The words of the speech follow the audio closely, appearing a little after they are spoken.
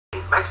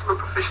maximum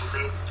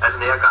proficiency as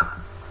an air gunner.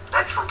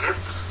 Natural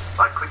gifts,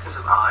 like quickness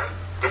of eye,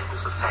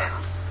 deftness of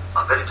hand,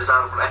 are very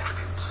desirable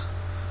attributes.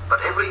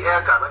 But every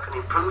air gunner can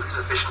improve his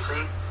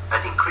efficiency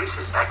and increase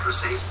his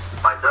accuracy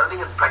by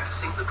learning and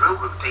practicing the drill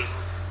routine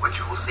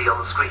which you will see on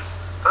the screen.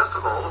 First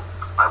of all,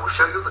 I will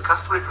show you the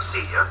customary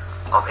procedure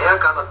of air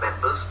gunner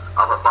members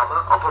of a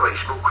bomber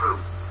operational crew.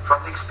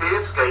 From the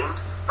experience gained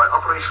by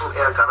operational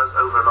air gunners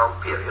over a long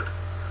period,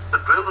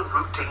 the drill and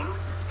routine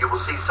you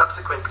will see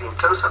subsequently in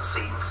close-up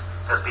scenes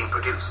has been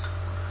produced.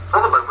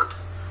 For the moment,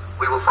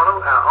 we will follow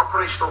our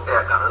operational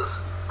air gunners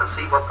and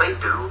see what they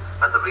do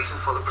and the reason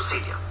for the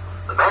procedure.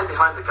 The man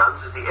behind the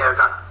guns is the air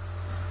gunner,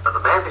 but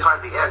the man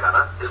behind the air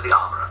gunner is the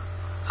armourer.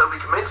 So we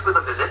commence with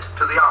a visit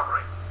to the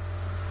armoury.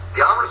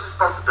 The armourer's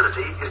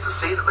responsibility is to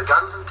see that the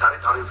guns and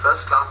turret are in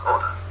first-class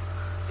order,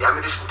 the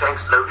ammunition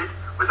tanks loaded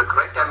with the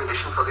correct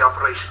ammunition for the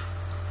operation,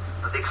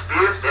 that the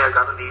experienced air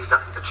gunner leaves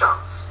nothing to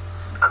chance,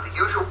 and the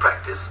usual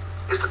practice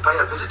is to pay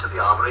a visit to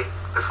the armoury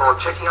before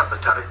checking up the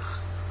turrets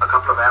a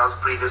couple of hours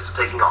previous to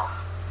taking off.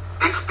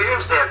 The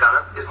experienced air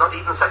gunner is not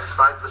even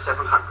satisfied with the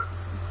 700.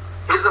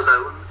 His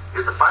alone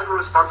is the final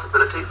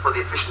responsibility for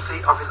the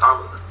efficiency of his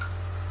armament.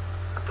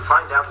 To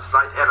find out a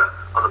slight error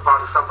on the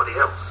part of somebody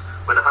else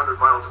when 100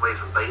 miles away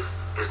from base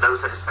is no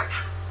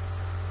satisfaction.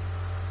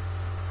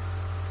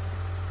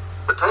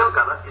 The tail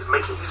gunner is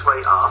making his way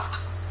aft,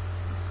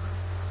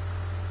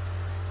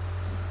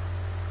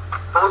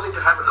 pausing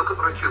to have a look at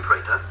the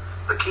recuperator,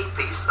 the key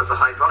piece of the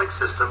hydraulic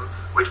system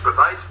which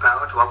provides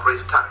power to operate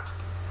a turret.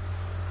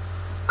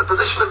 The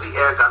position of the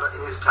air gunner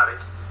in his turret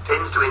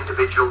tends to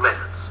individual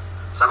methods,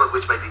 some of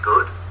which may be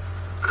good,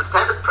 but a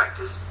standard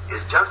practice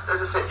is just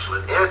as essential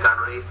in air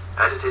gunnery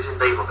as it is in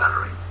naval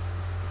gunnery.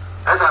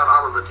 As our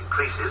armament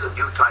increases and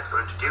new types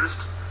are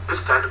introduced, this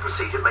standard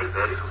procedure may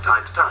vary from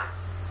time to time.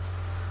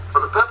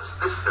 For the purpose of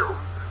this film,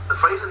 the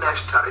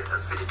Fraser-Nash turret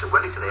as fitted to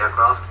Wellington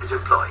aircraft is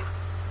employed.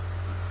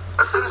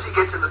 As soon as he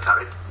gets in the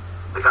turret,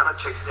 the gunner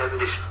checks his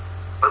ammunition,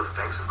 both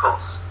tanks of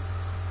course.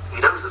 He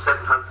knows the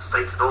 700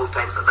 states that all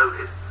tanks are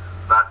loaded,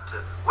 but,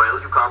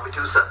 well, you can't be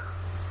too certain.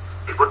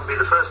 It wouldn't be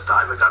the first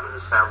time a gunner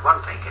has found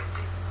one tank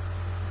empty.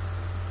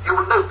 You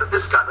will note that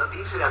this gunner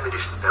leaves his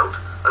ammunition belt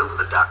over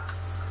the duct,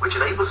 which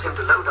enables him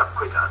to load up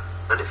quicker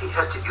than if he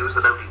has to use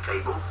the loading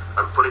cable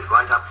and pull it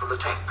right up from the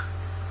tank.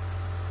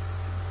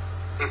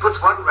 He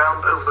puts one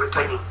round over the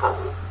retaining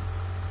pole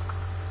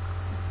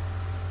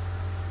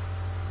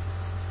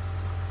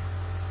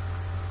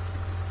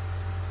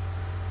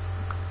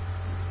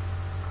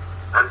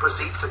and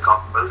proceeds to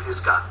cock both his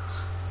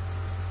guns.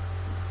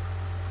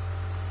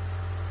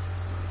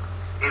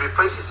 He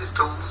replaces his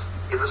tools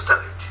in the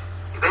stowage.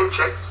 He then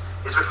checks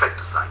his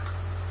reflector sight.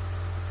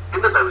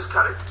 In the nose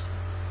turret,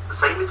 the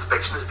same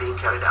inspection is being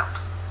carried out.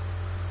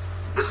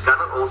 This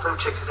gunner also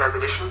checks his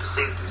ammunition to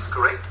see that it is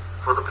correct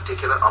for the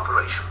particular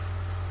operation.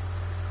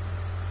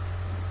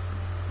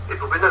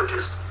 It will be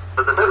noticed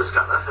that the nose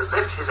gunner has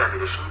left his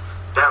ammunition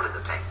down in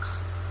the tanks,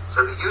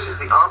 so he uses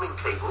the arming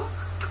cable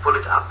to pull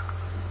it up,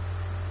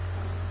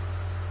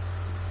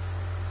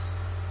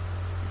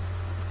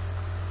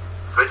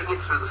 threading it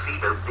through the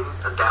feed opening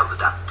and down the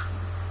duct.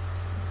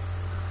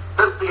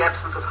 Note the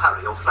absence of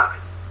hurry or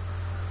flurry.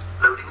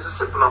 Loading is a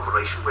simple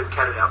operation when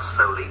carried out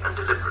slowly and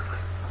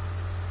deliberately.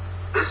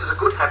 This is a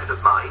good habit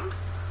of mind,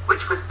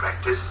 which with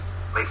practice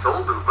makes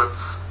all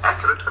movements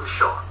accurate and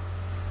sure.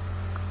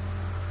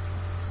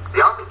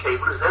 The arming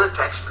cable is then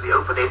attached to the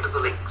open end of the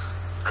links,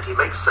 and he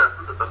makes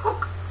certain that the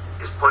hook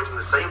is pointing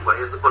the same way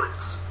as the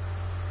bullets.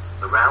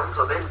 The rounds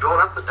are then drawn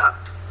up the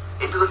duct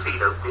into the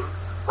feed opening,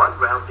 one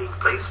round being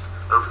placed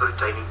over the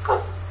retaining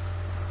pole.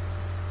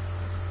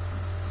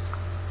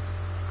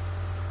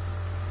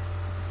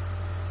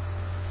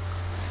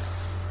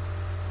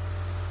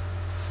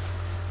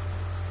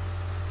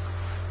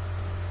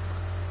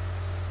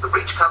 The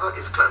breech cover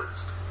is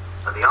closed,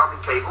 and the arming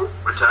cable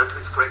returned to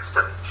its correct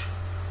stowage.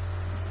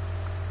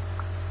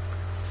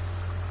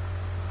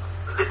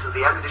 The lids of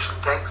the ammunition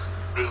tanks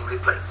being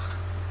replaced.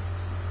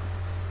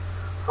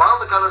 While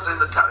the gunners are in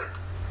the turret,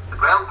 the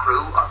ground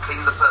crew are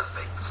cleaning the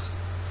perspex.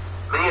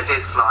 Many a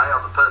dead fly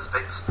on the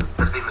perspex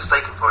has been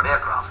mistaken for an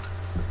aircraft.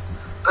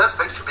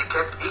 Perspex should be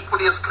kept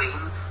equally as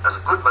clean as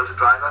a good motor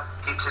driver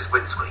keeps his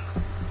windscreen.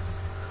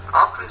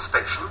 After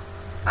inspection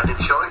and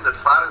ensuring that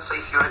fire and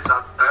safe units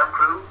are ground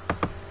crew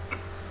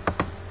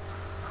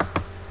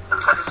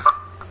and satisfied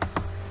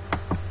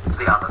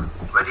the other.